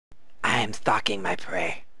am stalking my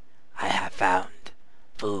prey. I have found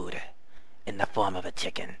food in the form of a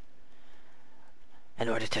chicken. In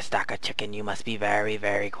order to stalk a chicken, you must be very,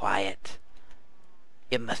 very quiet.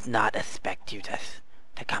 It must not expect you to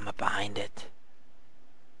come up behind it.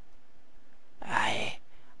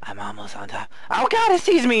 I'm almost on top. Oh god, it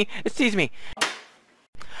sees me! It sees me!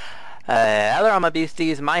 Hello my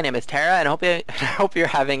beasties, my name is Tara, and I hope you're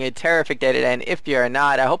having a terrific day today, and if you're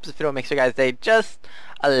not, I hope this video makes your guys' day just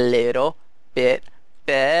a little bit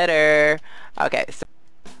better. Okay, so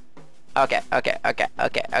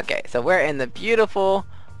so we're in the beautiful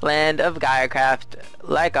land of Gaiacraft,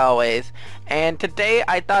 like always, and today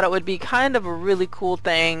I thought it would be kind of a really cool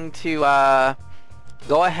thing to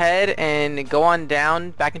go ahead and go on down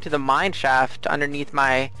back into the mine shaft underneath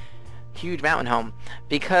my huge mountain home,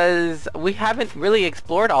 because we haven't really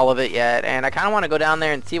explored all of it yet, and I kind of want to go down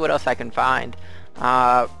there and see what else I can find.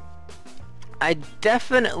 I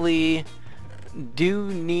definitely do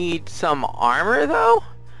need some armor though,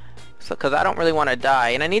 because I don't really want to die,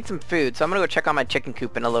 and I need some food, so I'm gonna go check on my chicken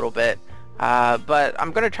coop in a little bit. But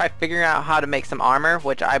I'm gonna try figuring out how to make some armor,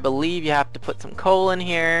 which I believe you have to put some coal in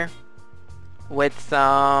here with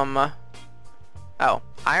some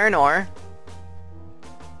iron ore,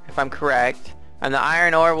 if I'm correct, and the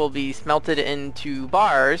iron ore will be smelted into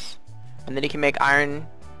bars, and then you can make iron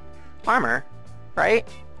armor, right?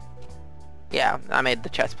 Yeah, I made the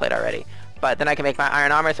chest plate already, but then I can make my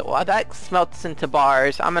iron armor. So while that smelts into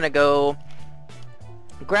bars, I'm gonna go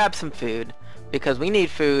grab some food, because we need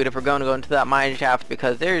food if we're going to go into that mine shaft,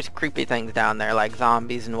 because there's creepy things down there like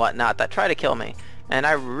zombies and whatnot that try to kill me, and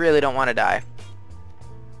I really don't want to die.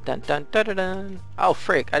 Dun dun dun dun dun. Oh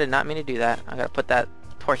freak, I did not mean to do that. I gotta put that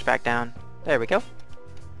torch back down. There we go.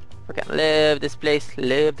 Freaking love this place,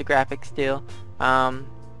 love the graphics still. I'm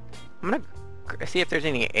gonna see if there's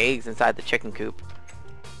any eggs inside the chicken coop.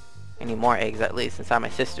 Any more eggs at least inside my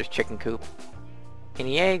sister's chicken coop.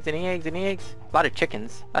 Any eggs, any eggs, any eggs? A lot of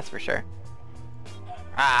chickens, that's for sure.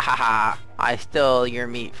 Ah ha ha, I stole your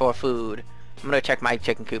meat for food. I'm gonna check my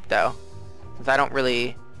chicken coop though, since I don't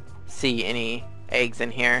really see any eggs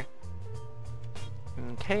in here.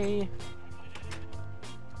 Okay.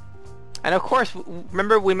 And of course,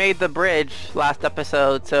 remember we made the bridge last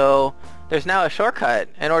episode, so there's now a shortcut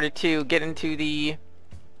in order to get into the...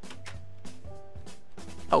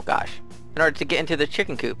 oh gosh. In order to get into the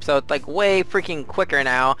chicken coop. So it's like way freaking quicker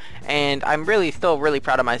now, and I'm still really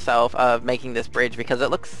proud of myself of making this bridge, because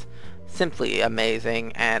it looks simply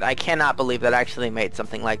amazing, and I cannot believe that I actually made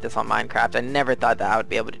something like this on Minecraft. I never thought that I would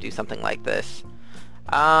be able to do something like this.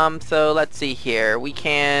 So let's see here. We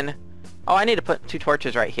can... oh, I need to put 2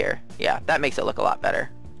 torches right here. Yeah, that makes it look a lot better.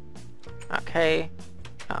 Okay,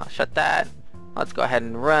 I'll shut that. Let's go ahead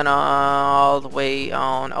and run all the way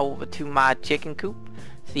on over to my chicken coop.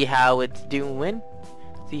 See how it's doing.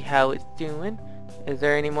 See how it's doing. Is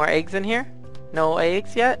there any more eggs in here? No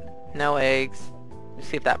eggs yet? No eggs. Let's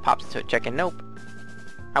see if that pops into a chicken. Nope.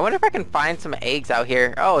 I wonder if I can find some eggs out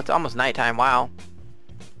here. Oh, it's almost nighttime. Wow.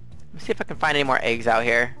 Let's see if I can find any more eggs out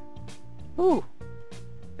here. Ooh.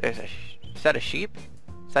 There's a... is that a sheep?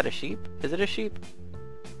 Is that a sheep? Is it a sheep?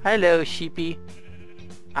 Hello, sheepy.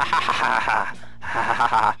 Ha ha ha ha ha ha ha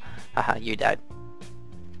ha ha. You dead.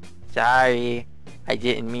 Sorry. I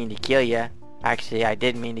didn't mean to kill ya. Actually, I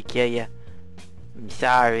didn't mean to kill ya. I'm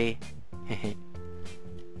sorry.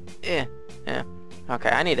 Yeah. Okay,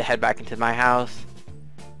 I need to head back into my house,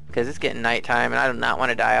 because it's getting nighttime and I do not want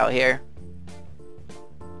to die out here.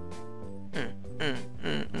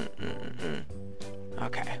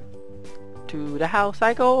 Okay. To the house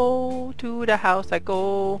I go, to the house I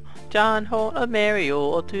go, John Holt of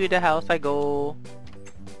Mario, to the house I go.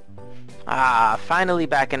 Ah, finally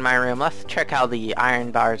back in my room. Let's check how the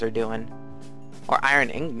iron bars are doing. Or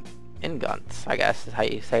iron ingots, I guess is how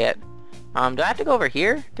you say it. Do I have to go over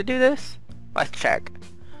here to do this? Let's check.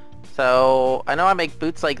 So, I know I make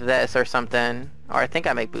boots like this or something. Or I think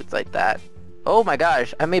I make boots like that. Oh my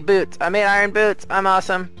gosh, I made boots. I made iron boots. I'm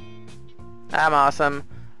awesome. I'm awesome.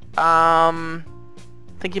 I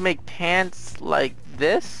think you make pants like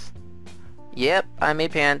this. Yep, I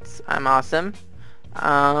made pants. I'm awesome.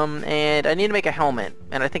 And I need to make a helmet.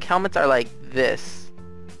 And I think helmets are like this.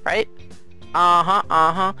 Right?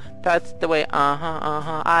 That's the way,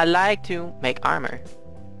 I like to make armor.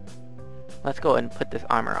 Let's go ahead and put this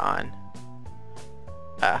armor on.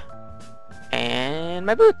 And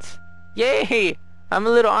my boots. Yay! I'm a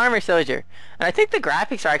little armor soldier. And I think the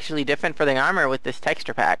graphics are actually different for the armor with this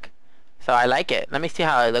texture pack. So I like it. Let me see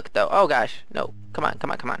how I look though. Oh gosh. No. Come on.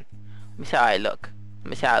 Let me see how I look.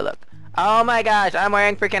 Oh my gosh. I'm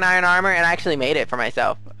wearing freaking iron armor, and I actually made it for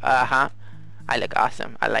myself. I look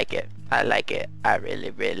awesome. I like it. I like it. I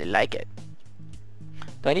really, really like it.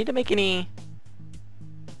 Do I need to make any...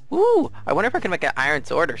 Ooh, I wonder if I can make an iron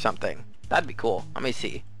sword or something. That'd be cool. Let me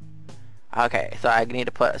see. Okay, so I need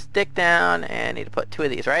to put a stick down and I need to put 2 of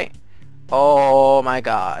these, right? Oh my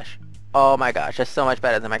gosh. Oh my gosh, that's so much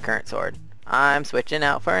better than my current sword. I'm switching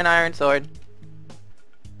out for an iron sword.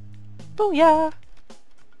 Booyah!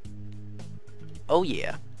 Oh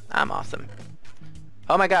yeah, I'm awesome.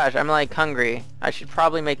 Oh my gosh, I'm like hungry. I should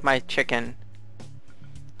probably make my chicken.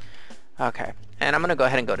 Okay, and I'm gonna go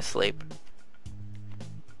ahead and go to sleep.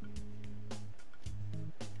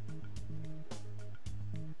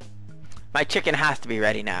 My chicken has to be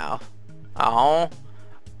ready now. Oh,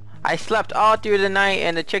 I slept all through the night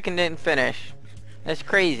and the chicken didn't finish. That's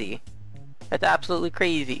crazy. That's absolutely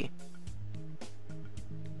crazy.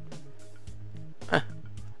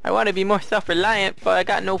 I want to be more self-reliant, but I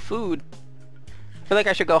got no food. I feel like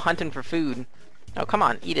I should go hunting for food. Oh, come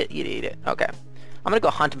on. Eat it, eat it, eat it. Okay. I'm gonna go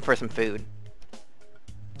hunting for some food.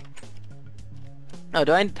 Oh,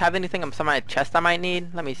 do I have anything on some of my chest I might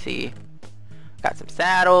need? Let me see. Got some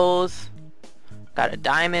saddles. Got a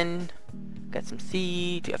diamond. Got some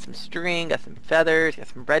seeds. Got some string. Got some feathers. Got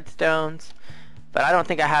some redstones. But I don't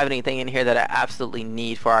think I have anything in here that I absolutely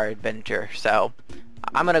need for our adventure. So,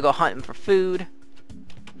 I'm gonna go hunting for food.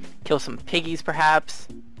 Kill some piggies, perhaps.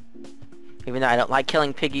 Even though I don't like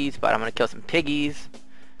killing piggies, but I'm gonna kill some piggies.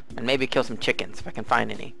 And maybe kill some chickens if I can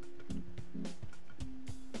find any.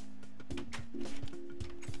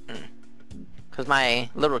 Because my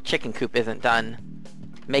little chicken coop isn't done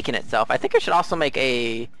making itself. I think I should also make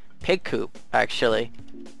a pig coop, actually.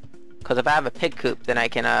 Because if I have a pig coop, then I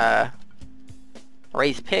can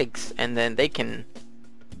raise pigs, and then they can,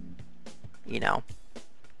 you know,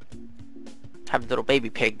 have little baby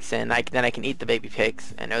pigs, and then I can eat the baby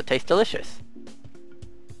pigs, and it'll taste delicious.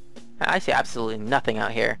 I see absolutely nothing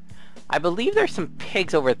out here. I believe there's some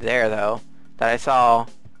pigs over there, though, that I saw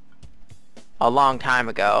a long time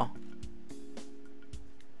ago.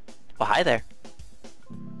 Well, hi there.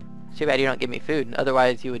 Too bad you don't give me food,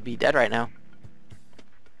 otherwise you would be dead right now.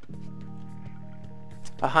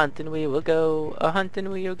 A hunting we will go, a hunting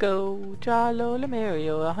we will go, Jalola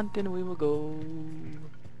Mario, a hunting we will go.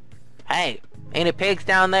 Hey, any pigs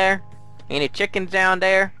down there? Any chickens down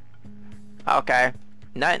there? Okay.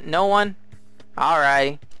 No one?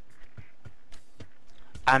 Alrighty.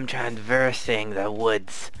 I'm traversing the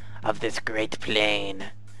woods of this great plain,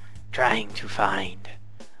 trying to find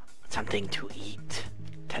something to eat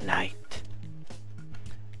tonight.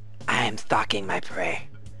 I am stalking my prey.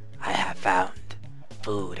 I have found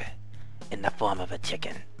food in the form of a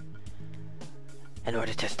chicken. In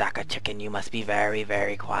order to stalk a chicken, you must be very,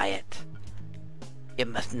 very quiet. It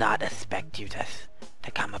must not expect you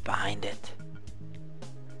to come up behind it.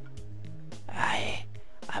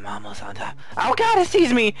 I'm almost on top. Oh god, it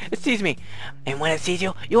sees me! It sees me! And when it sees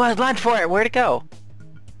you, you want to lunge for it! Where'd it go?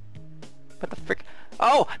 What the frick?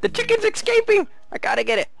 Oh! The chicken's escaping! I gotta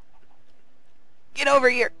get it! Get over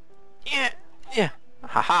here! Yeah! Yeah!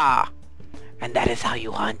 Haha! And that is how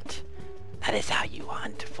you hunt. That is how you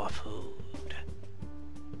hunt for food.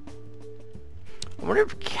 I wonder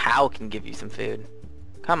if cow can give you some food.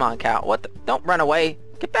 Come on, cow. What the? Don't run away.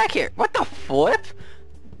 Get back here. What the flip?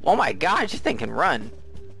 Oh my gosh, this thing can run.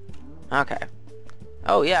 Okay.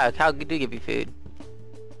 Oh yeah, cow do give you food.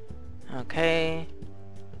 Okay.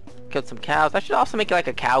 Killed some cows. I should also make like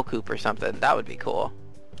a cow coop or something. That would be cool.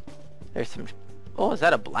 There's some... Oh, is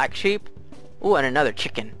that a black sheep? Ooh, and another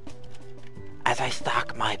chicken. As I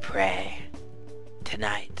stalk my prey,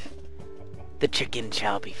 tonight, the chicken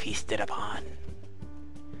shall be feasted upon.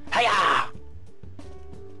 Hiya!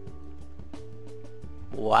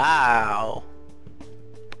 Wow.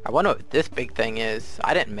 I wonder what this big thing is.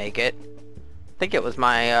 I didn't make it. I think it was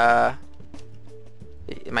my,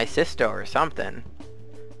 my sister or something.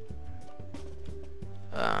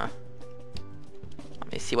 Let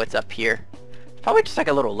me see what's up here. Probably just like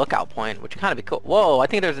a little lookout point, which would kind of be cool. Whoa, I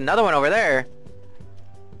think there's another one over there.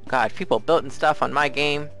 God, people building stuff on my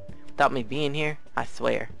game without me being here. I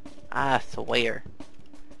swear. I swear.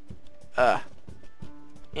 Yeah.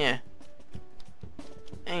 Yeah.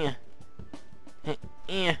 Yeah.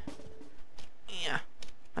 Yeah.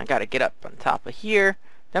 I gotta get up on top of here.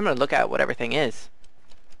 Then I'm gonna look at what everything is.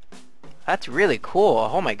 That's really cool.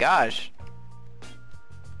 Oh my gosh.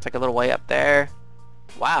 It's like a little way up there.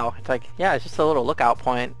 Wow. It's like, yeah, it's just a little lookout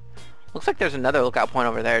point. Looks like there's another lookout point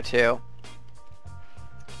over there too.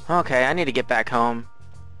 Okay, I need to get back home.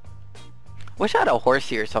 Wish I had a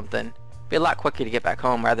horsey or something. Be a lot quicker to get back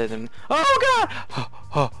home rather than... Oh god!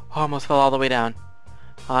 Oh, I almost fell all the way down.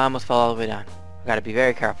 I almost fell all the way down. I gotta be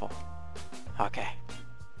very careful. Okay.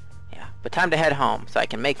 Yeah. But time to head home so I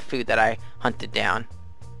can make the food that I hunted down.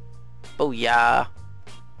 Booyah.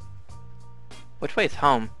 Which way is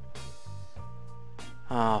home?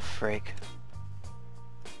 Oh, freak.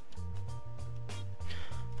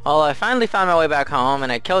 Well, I finally found my way back home,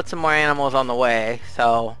 and I killed some more animals on the way,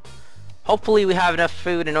 so hopefully we have enough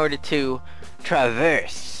food in order to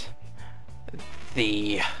traverse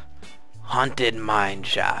the haunted mine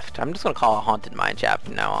shaft. I'm just gonna call it a haunted mine shaft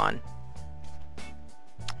from now on.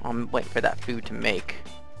 I'm waiting for that food to make.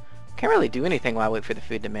 Can't really do anything while I wait for the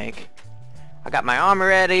food to make. I got my armor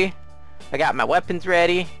ready. I got my weapons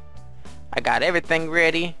ready. I got everything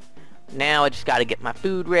ready. Now I just gotta get my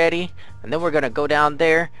food ready, and then we're gonna go down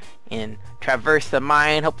there and traverse the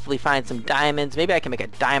mine, hopefully find some diamonds. Maybe I can make a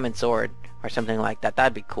diamond sword or something like that.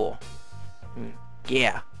 That'd be cool.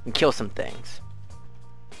 Yeah, and kill some things.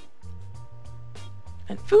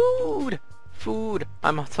 And food! Food!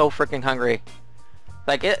 I'm so freaking hungry.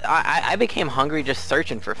 Like, I became hungry just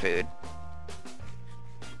searching for food.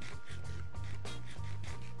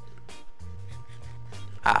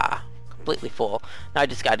 Ah. Completely full. Now I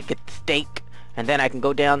just gotta get the steak, and then I can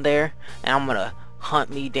go down there and I'm gonna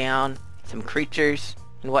hunt me down some creatures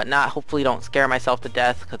and whatnot. Hopefully don't scare myself to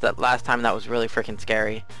death, because that last time that was really freaking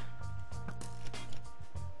scary.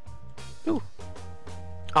 Ooh.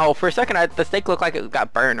 Oh, for a second the steak looked like it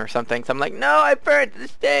got burned or something, so I'm like, no, I burnt the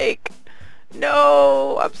steak!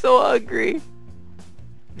 No, I'm so hungry.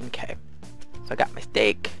 Okay, so I got my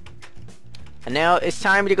steak, and now it's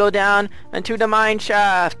time to go down into the mine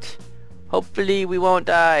shaft. Hopefully we won't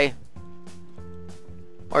die.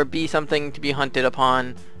 Or be something to be hunted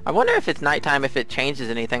upon. I wonder if it's nighttime, if it changes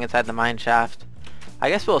anything inside the mine shaft. I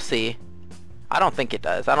guess we'll see. I don't think it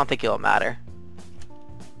does. I don't think it'll matter.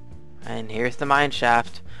 And here's the mine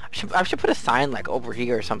shaft. I should put a sign like over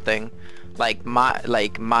here or something. Like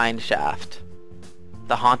mine shaft.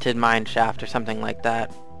 The haunted mine shaft or something like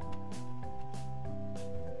that.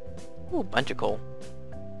 Ooh, bunch of coal.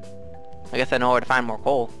 I guess I know where to find more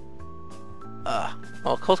coal.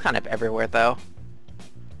 Well, coal's kind of everywhere, though.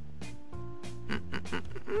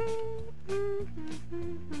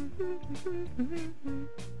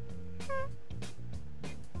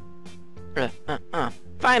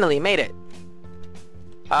 Finally made it!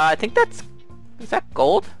 I think that's... Is that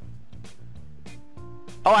gold?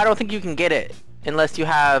 Oh, I don't think you can get it unless you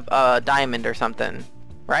have a diamond or something,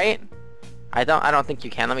 right? I don't think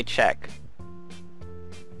you can. Let me check.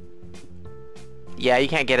 Yeah, you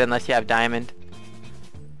can't get it unless you have diamond.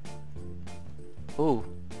 Ooh.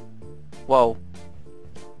 Whoa.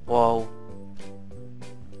 Whoa.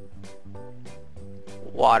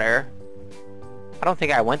 Water. I don't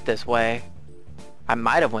think I went this way. I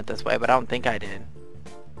might have went this way, but I don't think I did.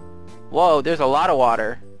 Whoa, there's a lot of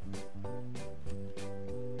water.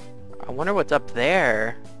 I wonder what's up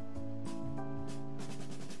there.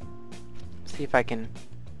 Let's see if I can...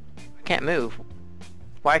 I can't move.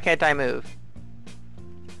 Why can't I move?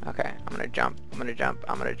 Okay, I'm gonna jump. I'm gonna jump.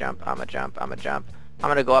 I'm gonna jump. I'm gonna jump. I'm gonna jump. I'm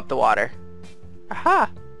gonna go up the water. Aha!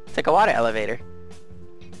 It's like a water elevator.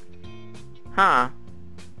 Huh.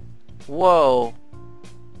 Whoa.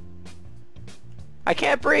 I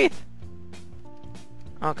can't breathe!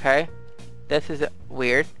 Okay. This is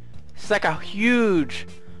weird. It's like a huge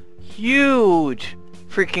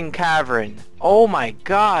freaking cavern. Oh my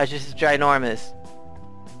gosh, this is ginormous.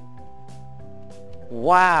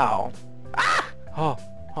 Wow. Ah! Oh,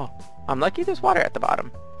 I'm lucky there's water at the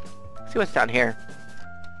bottom. Let's see what's down here.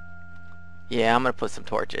 Yeah, I'm gonna put some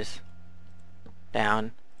torches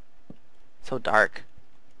down. It's so dark.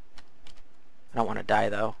 I don't want to die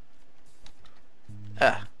though.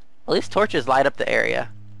 At least torches light up the area.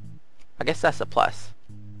 I guess that's a plus.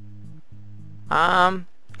 I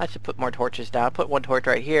should put more torches down. Put one torch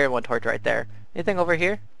right here, one torch right there. Anything over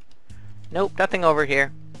here? Nope, nothing over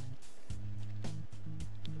here.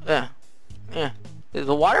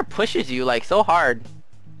 The water pushes you like so hard.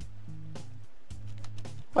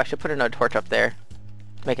 Oh, I should put another torch up there.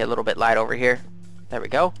 Make it a little bit light over here. There we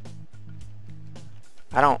go.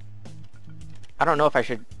 I don't know if I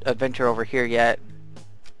should adventure over here yet.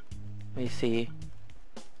 Let me see.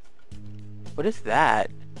 What is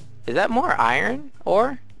that? Is that more iron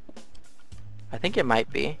ore? I think it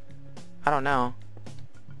might be. I don't know.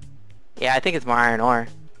 Yeah, I think it's more iron ore.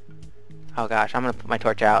 Oh gosh, I'm gonna put my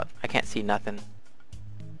torch out. I can't see nothing.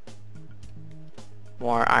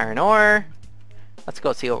 More iron ore. Let's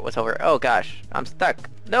go see what's over. Oh gosh, I'm stuck.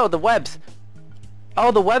 No, the webs.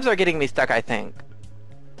 Oh, the webs are getting me stuck, I think.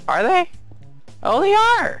 Are they? Oh, they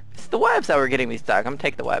are. It's the webs that were getting me stuck. I'm gonna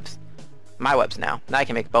take the webs. My webs now. Now I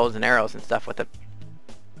can make bows and arrows and stuff with it.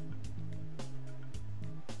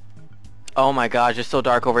 Oh my gosh, it's so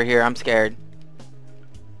dark over here. I'm scared.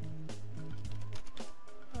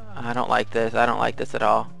 I don't like this. I don't like this at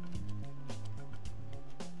all.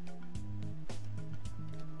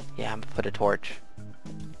 Yeah, I'm gonna put a torch.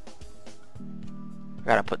 I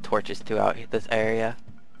gotta put torches throughout this area.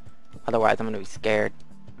 Otherwise, I'm gonna be scared.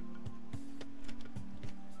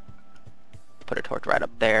 Put a torch right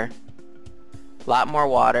up there. A lot more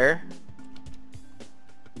water.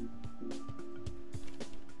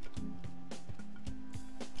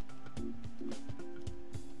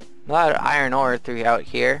 A lot of iron ore throughout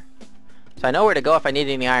here. So I know where to go if I need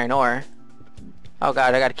any iron ore. Oh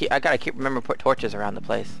god, I gotta keep remember to put torches around the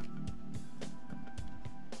place.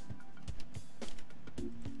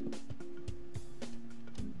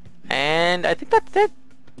 And I think that's it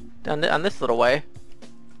on this little way.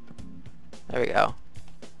 There we go.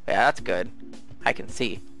 Yeah, that's good. I can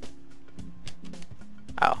see.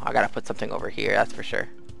 Oh, I gotta put something over here, that's for sure.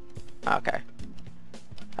 Okay.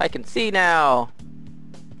 I can see now.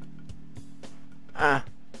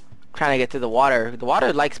 Trying to get to the water. The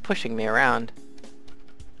water likes pushing me around.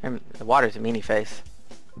 The water's a meanie face.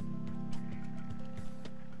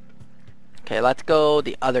 Okay, let's go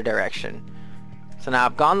the other direction. So now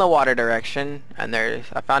I've gone the water direction, and I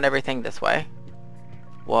found everything this way.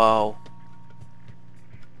 Whoa.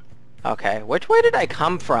 Okay, which way did I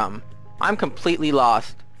come from? I'm completely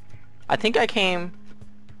lost. I think I came...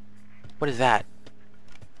 What is that?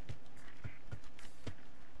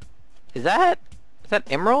 Is that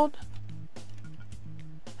emerald?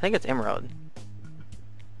 I think it's emerald.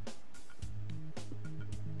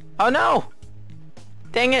 Oh no!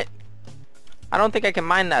 Dang it! I don't think I can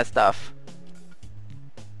mine that stuff.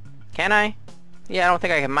 Can I? Yeah, I don't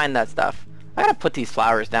think I can mine that stuff. I gotta put these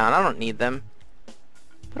flowers down. I don't need them.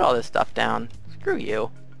 Put all this stuff down. Screw you.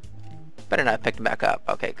 Better not pick them back up.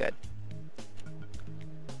 Okay, good.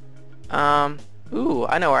 Ooh,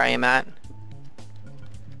 I know where I am at.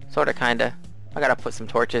 Sorta, kinda. I gotta put some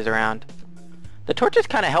torches around. The torches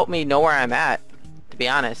kinda help me know where I'm at, to be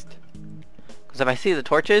honest. Because if I see the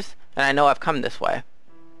torches, then I know I've come this way.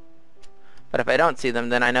 But if I don't see them,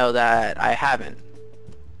 then I know that I haven't.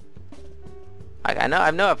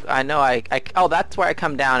 Oh, that's where I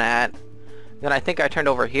come down at. Then I think I turned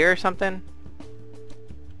over here or something.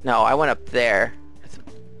 No, I went up there.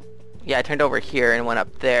 Yeah, I turned over here and went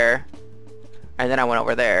up there. And then I went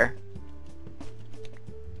over there.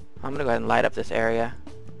 I'm gonna go ahead and light up this area.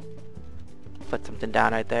 Put something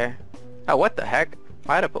down right there. Oh, what the heck?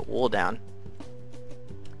 Why did I put wool down?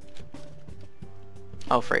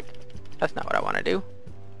 Oh, freak. That's not what I want to do.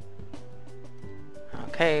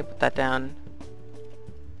 Okay, put that down.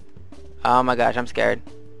 Oh my gosh, I'm scared.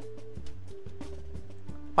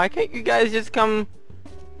 Why can't you guys just come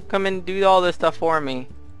and do all this stuff for me?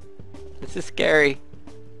 This is scary.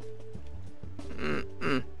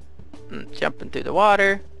 Jumping through the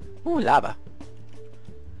water. Ooh, lava.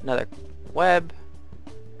 Another web.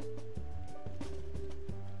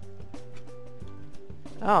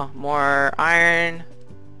 Oh, more iron.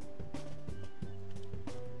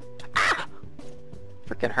 Ah!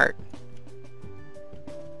 Freaking hurt.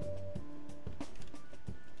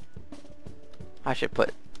 I should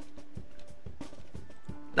put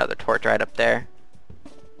another torch right up there.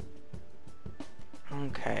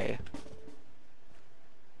 Okay.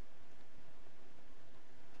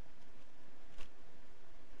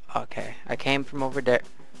 Okay, I came from over there.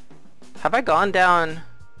 Have I gone down?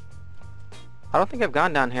 I don't think I've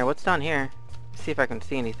gone down here. What's down here? Let's see if I can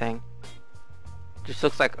see anything. Just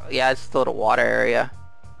looks like, yeah, it's just a little water area.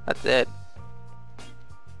 That's it.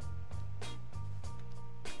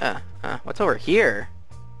 What's over here?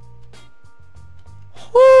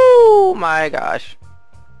 Oh my gosh.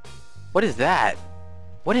 What is that?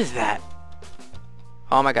 What is that?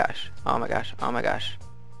 Oh my gosh. Oh my gosh. Oh my gosh.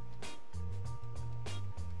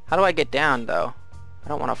 How do I get down though? I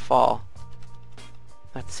don't want to fall.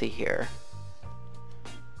 Let's see here.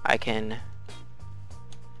 I can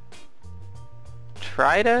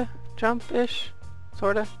try to jump-ish,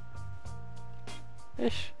 sorta.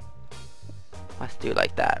 Ish. Let's do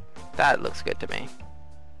like that. That looks good to me.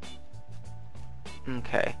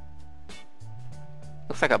 Okay.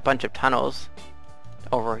 Looks like a bunch of tunnels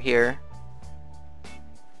over here.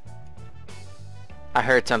 I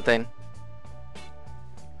heard something.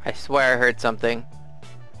 I swear I heard something.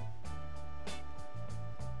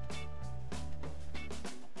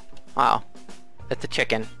 Wow. It's a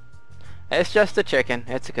chicken. It's just a chicken.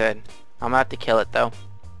 It's good. I'm gonna have to kill it though.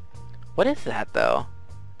 What is that though?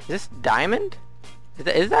 Is this diamond?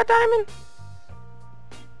 Is that diamond?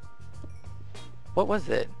 What was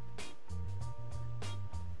it?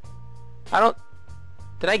 I don't...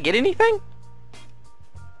 Did I get anything?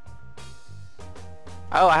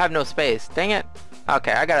 Oh, I have no space. Dang it.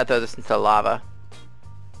 Okay, I gotta throw this into the lava.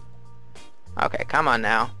 Okay, come on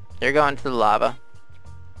now. You're going to the lava.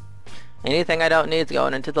 Anything I don't need is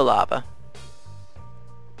going into the lava.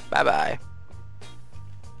 Bye-bye.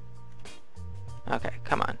 Okay,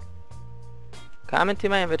 come on. Come into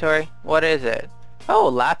my inventory. What is it? Oh,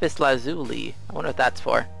 lapis lazuli. I wonder what that's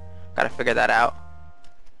for. Gotta figure that out.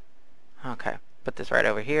 Okay, put this right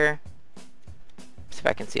over here. See if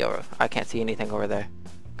I can see over. I can't see anything over there.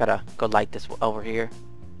 Gotta go light this over here.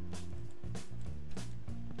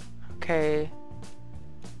 Okay.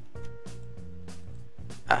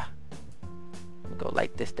 Go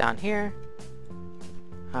light this down here.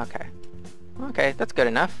 Okay. Okay, that's good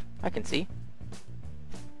enough. I can see.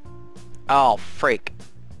 Oh, freak.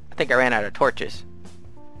 I think I ran out of torches.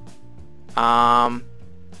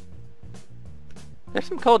 There's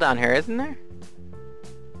some coal down here, isn't there?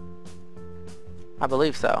 I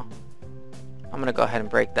believe so. I'm gonna go ahead and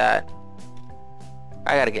break that.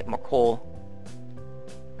 I gotta get more coal.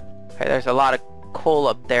 Okay, there's a lot of coal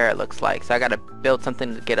up there it looks like, so I gotta build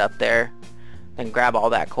something to get up there and grab all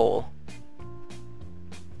that coal.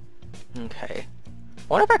 Okay. I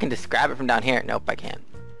wonder if I can just grab it from down here. Nope, I can't.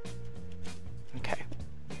 Okay.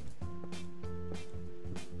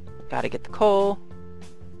 Gotta get the coal.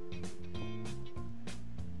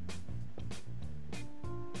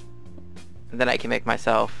 And then I can make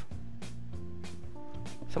myself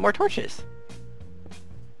some more torches.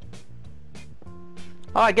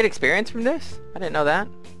 Oh, I get experience from this? I didn't know that.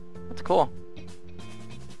 That's cool.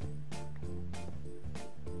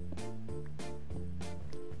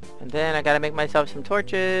 And then I gotta make myself some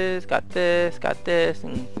torches. Got this,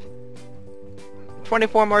 and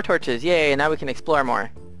 24 more torches. Yay, now we can explore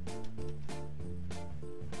more.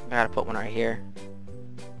 I gotta put one right here.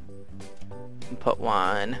 And put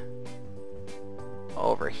one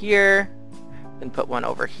over here. Then put one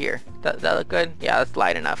over here. Does that look good? Yeah, that's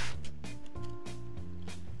light enough.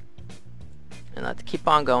 And let's keep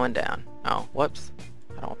on going down. Oh, whoops.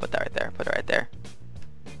 I don't want to put that right there. Put it right there.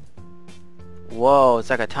 Whoa, it's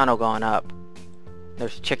like a tunnel going up.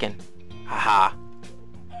 There's chicken. Haha.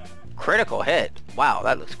 Critical hit. Wow,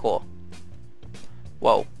 that looks cool.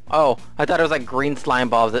 Whoa. Oh, I thought it was like green slime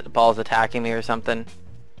balls attacking me or something.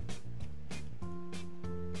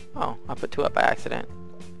 Oh, I put two up by accident.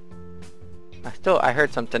 I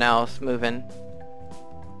heard something else moving.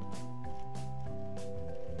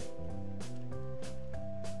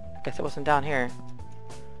 Guess it wasn't down here.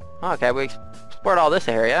 Okay, we explored all this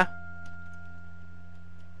area.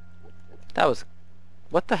 That was...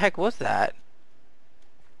 What the heck was that?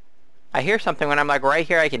 I hear something when I'm like right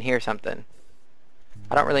here. I can hear something.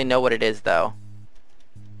 I don't really know what it is though.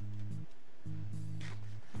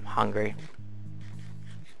 I'm hungry.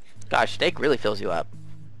 Gosh, steak really fills you up.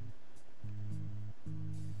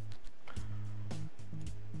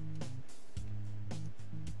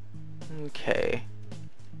 Okay.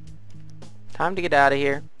 Time to get out of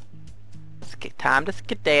here. Time to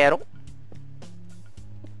skedaddle.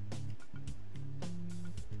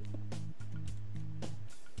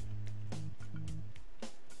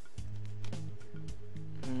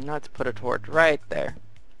 Let's put a torch right there.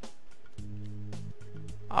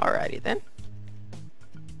 Alrighty then.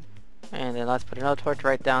 And then let's put another torch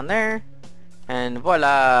right down there. And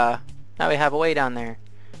voila! Now we have a way down there.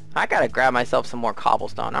 I gotta grab myself some more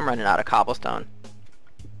cobblestone. I'm running out of cobblestone.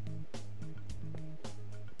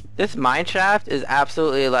 This mine shaft is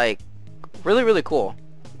absolutely like really cool.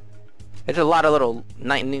 There's a lot of little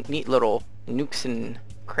neat little nooks and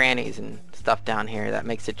crannies and stuff down here that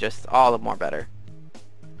makes it just all the more better.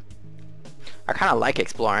 I kind of like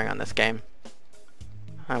exploring on this game.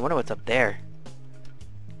 I wonder what's up there.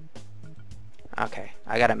 Okay,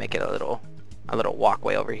 I gotta make it a little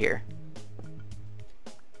walkway over here.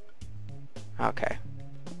 Okay.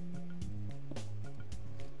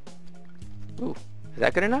 Ooh, is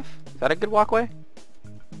that good enough? Is that a good walkway?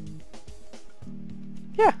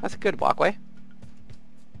 Yeah, that's a good walkway.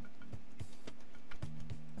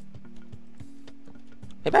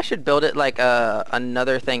 Maybe I should build it like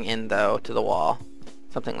another thing in though to the wall.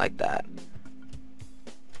 Something like that.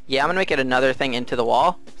 Yeah, I'm gonna make it another thing into the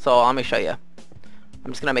wall. So let me show you.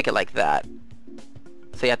 I'm just gonna make it like that.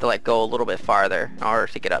 So you have to like go a little bit farther in order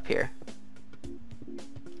to get up here.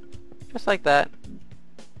 Just like that.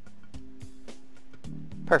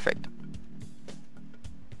 Perfect.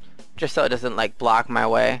 Just so it doesn't like block my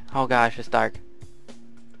way. Oh gosh, it's dark.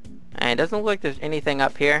 And it doesn't look like there's anything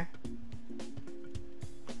up here.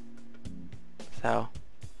 So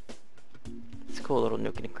it's a cool little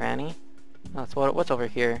nook and cranny. That's what's over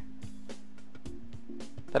here.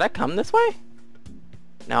 Did I come this way?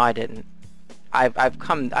 No, I didn't.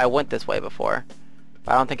 I went this way before.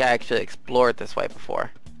 But I don't think I actually explored this way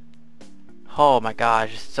before. Oh my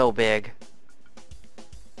gosh, it's so big.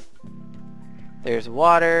 There's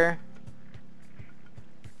water.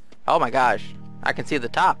 Oh my gosh, I can see the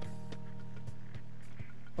top.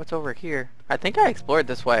 What's over here? I think I explored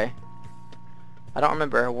this way. I don't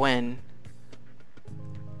remember when.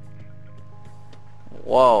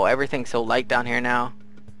 Whoa, everything's so light down here now.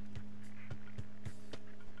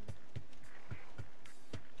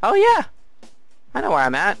 Oh yeah! I know where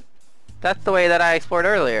I'm at. That's the way that I explored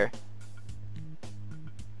earlier.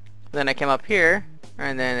 Then I came up here,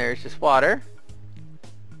 and then there's just water.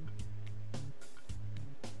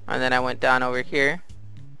 And then I went down over here.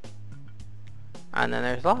 And then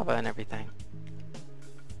there's lava and everything.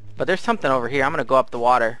 But there's something over here. I'm gonna go up the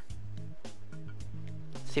water.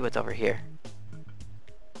 See what's over here.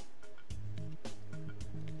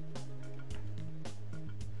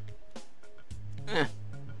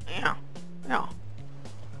 Yeah. Yeah.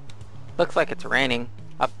 Looks like it's raining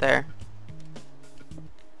up there.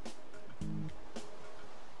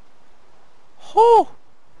 Oh!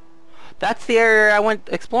 That's the area I went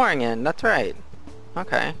exploring in. That's right.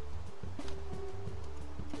 Okay.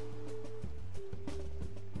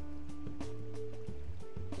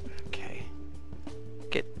 Okay.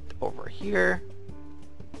 Get over here.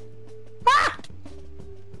 Ah!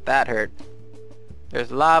 That hurt.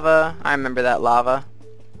 There's lava. I remember that lava.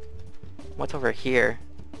 What's over here?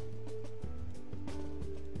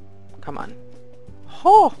 Come on.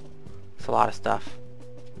 Oh! It's a lot of stuff.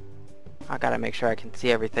 I gotta make sure I can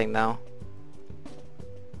see everything though.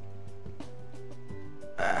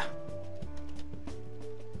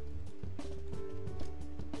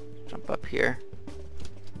 Jump up here.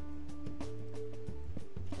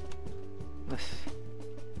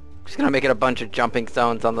 Just gonna make it a bunch of jumping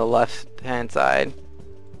zones on the left hand side.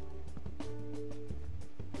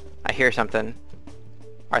 I hear something.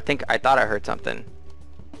 Or I thought I heard something.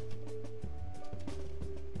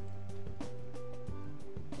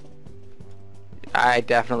 I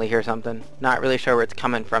definitely hear something. Not really sure where it's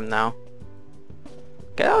coming from though.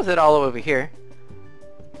 Okay, that was it all over here.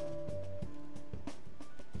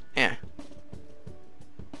 Yeah.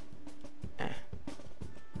 Yeah.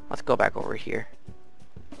 Let's go back over here.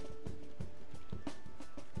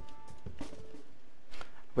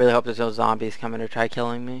 Really hope there's no zombies coming to try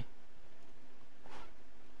killing me.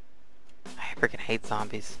 I freaking hate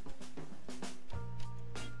zombies.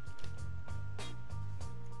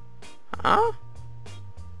 Huh?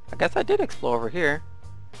 I guess I did explore over here.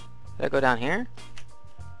 Did I go down here?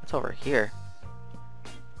 What's over here?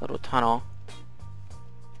 Little tunnel.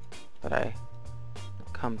 Did I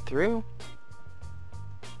come through?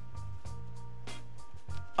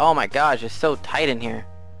 Oh my gosh, it's so tight in here.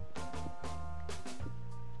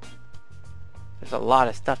 There's a lot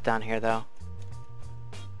of stuff down here though.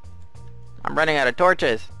 I'm running out of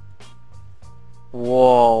torches.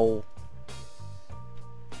 Whoa.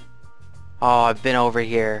 Oh, I've been over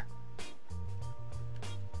here.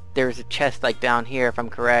 There's a chest like down here if I'm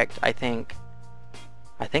correct, I think.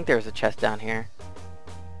 I think there's a chest down here.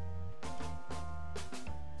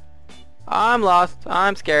 I'm lost.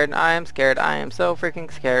 I'm scared. I am scared. I am so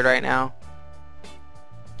freaking scared right now.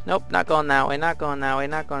 Nope, not going that way, not going that way,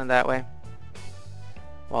 not going that way.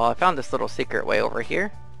 Well, I found this little secret way over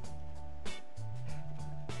here.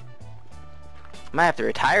 I might have to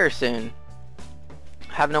retire soon.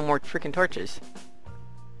 Have no more freaking torches.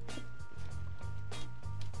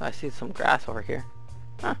 I see some grass over here.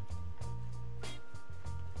 Huh.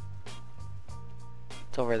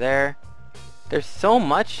 It's over there. There's so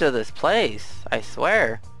much to this place, I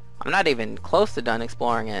swear. I'm not even close to done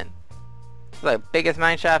exploring it. It's the biggest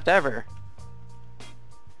mine shaft ever.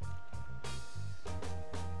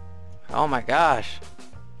 Oh my gosh.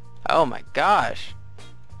 Oh my gosh.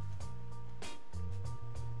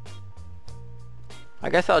 I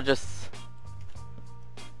guess I'll just...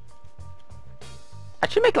 I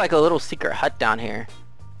should make like a little secret hut down here.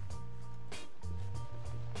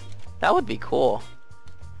 That would be cool.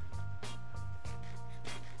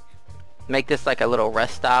 Make this like a little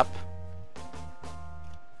rest stop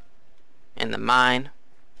in the mine.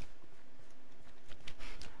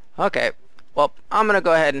 Okay, well, I'm gonna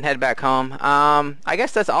go ahead and head back home. I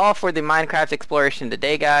guess that's all for the Minecraft exploration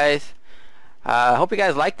today, guys. I hope you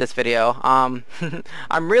guys liked this video. I'm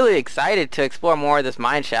really excited to explore more of this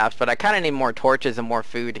mine shaft, but I kind of need more torches and more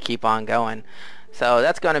food to keep on going. So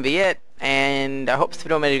that's going to be it, and I hope this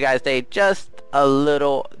video made you guys' day just a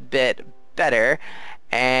little bit better,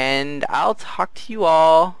 and I'll talk to you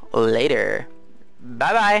all later.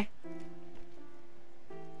 Bye bye.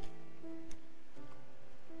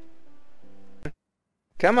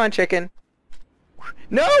 Come on, chicken.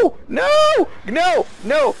 No! No! No!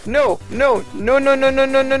 No! No! No! No! No! No! No!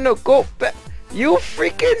 No! No! No! Go back! You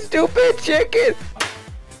freaking stupid chicken!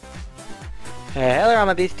 Hello,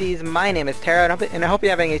 my beasties. My name is Tara, and I hope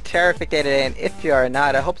you're having a terrific day today. And if you are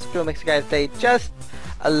not, I hope this video makes you guys' day just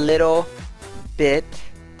a little bit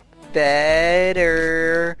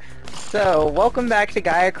better. So, welcome back to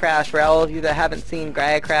Gaiacraft. For all of you that haven't seen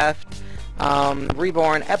Gaiacraft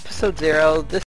Reborn Episode 0, this